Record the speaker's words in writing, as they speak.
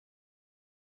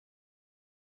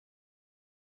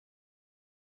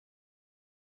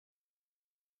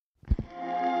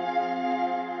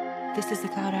This is the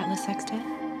Cloud Atlas Sextet?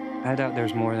 I doubt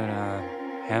there's more than a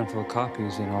handful of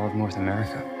copies in all of North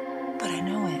America. But I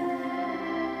know it.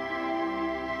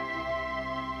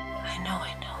 I know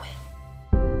it.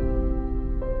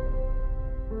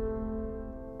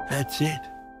 That's it.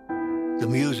 The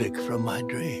music from my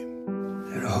dream.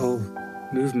 There are whole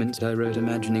movements I wrote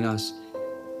imagining us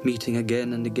meeting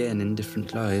again and again in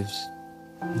different lives,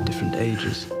 in different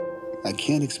ages. I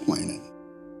can't explain it,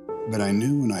 but I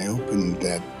knew when I opened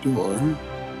that door.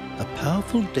 A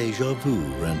powerful déjà vu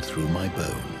ran through my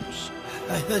bones.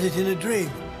 I heard it in a dream.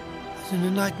 I was in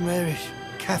a nightmarish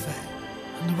cafe,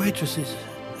 and the waitresses,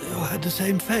 they all had the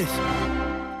same face.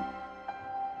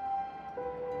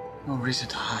 No reason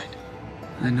to hide.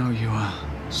 I know you are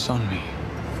Sonmi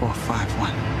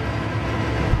 451.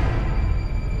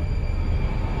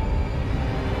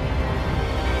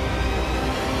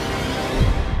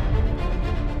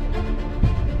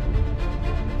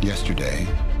 Yesterday,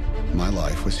 my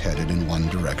life was headed in one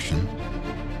direction.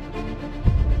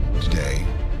 Today,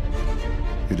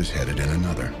 it is headed in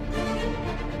another.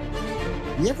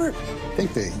 You ever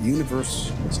think the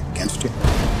universe is against you?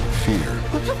 Fear,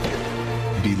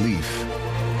 belief,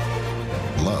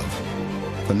 love,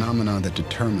 phenomena that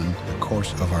determine the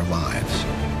course of our lives.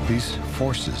 These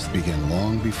forces begin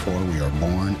long before we are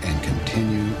born and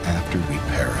continue after we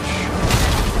perish.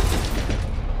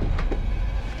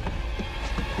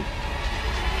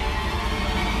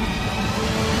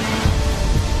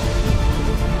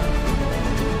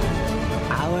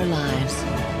 Our lives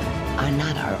are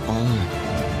not our own.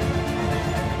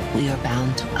 We are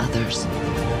bound to others,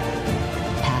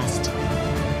 past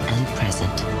and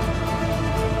present.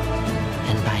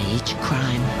 And by each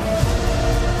crime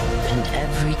and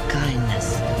every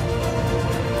kindness,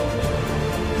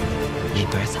 we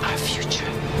birth our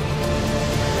future.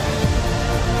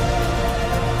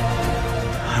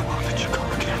 I won't let you go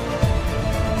again.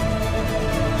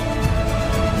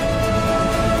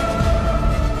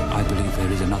 I believe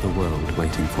there is another world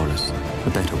waiting for us, a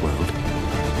better world.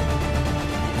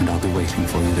 And I'll be waiting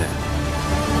for you there.